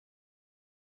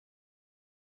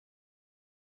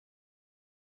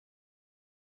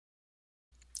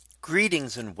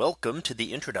Greetings and welcome to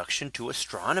the introduction to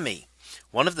astronomy.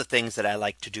 One of the things that I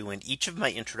like to do in each of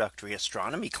my introductory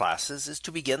astronomy classes is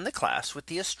to begin the class with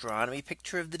the astronomy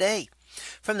picture of the day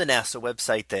from the NASA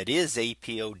website, that is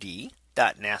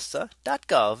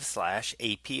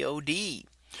apod.nasa.gov/apod.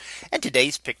 And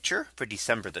today's picture for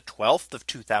December the 12th of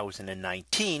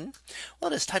 2019.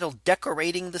 Well, it is titled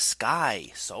Decorating the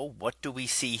Sky. So what do we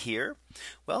see here?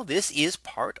 Well, this is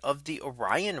part of the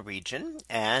Orion region,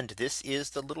 and this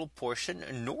is the little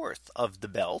portion north of the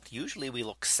belt. Usually we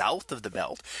look south of the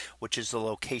belt, which is the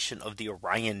location of the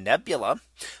Orion Nebula.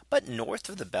 But north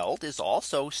of the belt is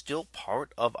also still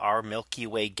part of our Milky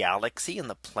Way galaxy, in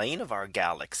the plane of our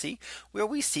galaxy, where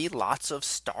we see lots of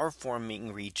star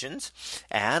forming regions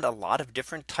and a lot of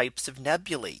different types of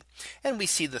nebulae. And we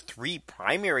see the three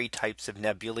primary types of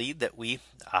nebulae that we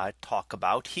talk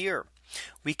about here.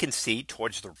 We can see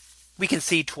towards the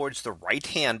right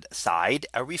hand side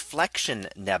a reflection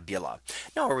nebula.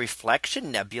 Now a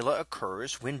reflection nebula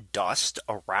occurs when dust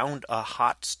around a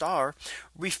hot star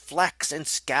reflects and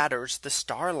scatters the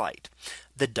starlight.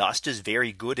 The dust is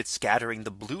very good at scattering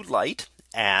the blue light,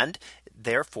 and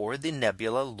therefore the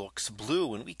nebula looks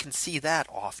blue. And we can see that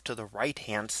off to the right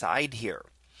hand side here.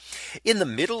 In the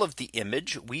middle of the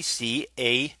image, we see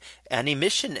an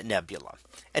emission nebula.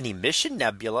 An emission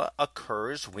nebula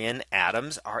occurs when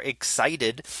atoms are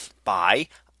excited by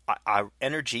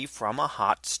energy from a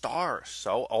hot star.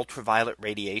 So ultraviolet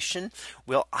radiation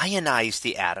will ionize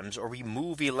the atoms or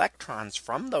remove electrons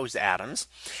from those atoms.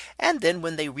 And then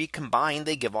when they recombine,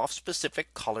 they give off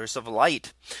specific colors of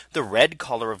light. The red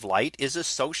color of light is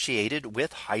associated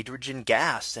with hydrogen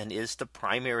gas and is the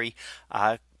primary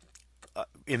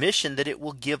emission that it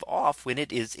will give off when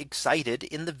it is excited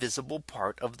in the visible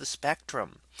part of the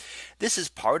spectrum. This is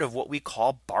part of what we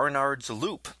call Barnard's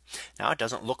loop. Now it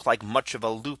doesn't look like much of a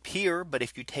loop here, but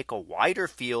if you take a wider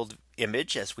field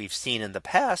image, as we've seen in the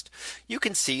past, you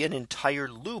can see an entire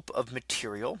loop of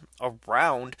material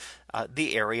around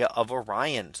the area of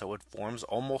Orion. So it forms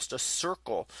almost a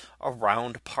circle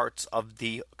around parts of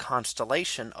the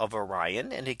constellation of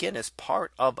Orion, and again is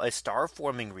part of a star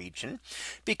forming region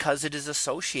because it is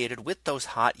associated with those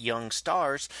hot young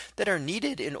stars that are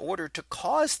needed in order to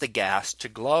cause the gas to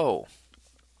glow.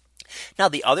 Now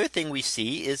the other thing we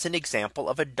see is an example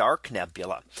of a dark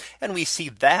nebula, and we see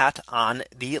that on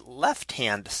the left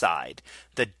hand side.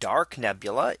 The dark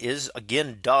nebula is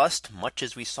again dust, much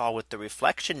as we saw with the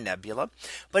reflection nebula,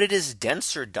 but it is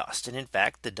denser dust. And in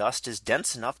fact, the dust is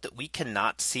dense enough that we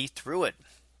cannot see through it,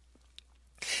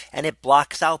 and it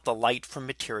blocks out the light from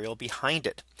material behind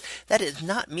it. That does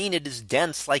not mean it is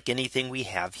dense like anything we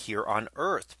have here on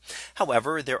Earth.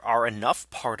 However, there are enough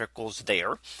particles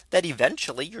there that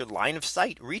eventually your line of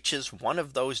sight reaches one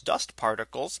of those dust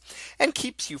particles and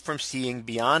keeps you from seeing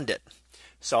beyond it.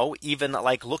 So even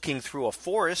like looking through a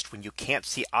forest, when you can't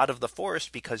see out of the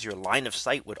forest because your line of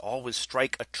sight would always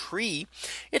strike a tree,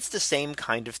 it's the same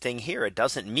kind of thing here. It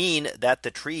doesn't mean that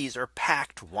the trees are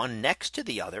packed one next to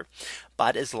the other,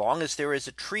 but as long as there is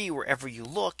a tree wherever you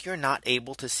look, you're not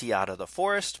able to see out of the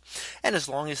forest. And as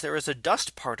long as there is a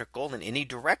dust particle in any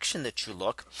direction that you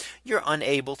look, you're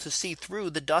unable to see through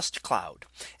the dust cloud.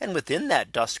 And within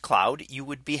that dust cloud, you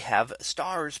would have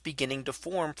stars beginning to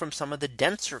form from some of the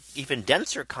denser, even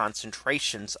denser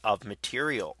concentrations of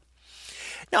material.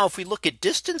 Now, if we look at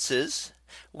distances,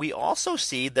 we also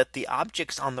see that the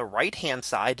objects on the right hand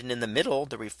side and in the middle,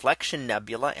 the reflection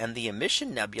nebula and the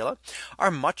emission nebula,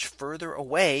 are much further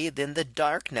away than the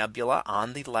dark nebula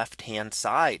on the left hand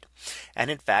side. And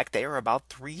in fact, they are about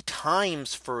 3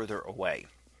 times further away.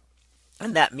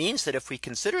 And that means that if we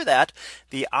consider that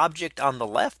the object on the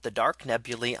left, the dark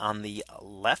nebulae on the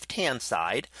left hand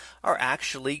side, are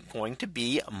actually going to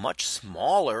be much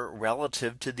smaller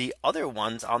relative to the other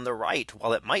ones on the right.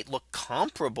 While it might look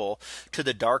comparable to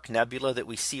the dark nebula that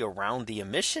we see around the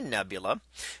emission nebula,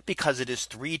 because it is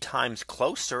 3 times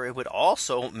closer, it would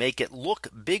also make it look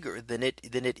bigger than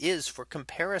it is for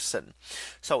comparison.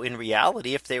 So in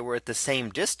reality, if they were at the same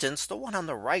distance, the one on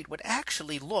the right would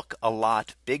actually look a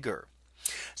lot bigger.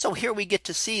 So here we get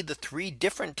to see the 3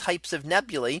 different types of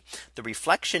nebulae: the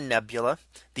reflection nebula,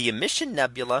 the emission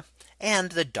nebula,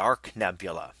 and the dark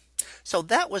nebula. So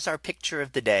that was our picture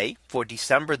of the day for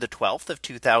December the 12th of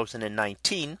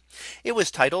 2019. It was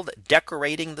titled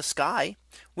Decorating the Sky.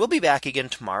 We'll be back again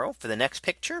tomorrow for the next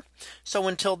picture. So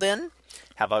until then,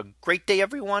 have a great day,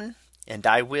 everyone, and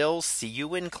I will see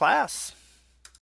you in class.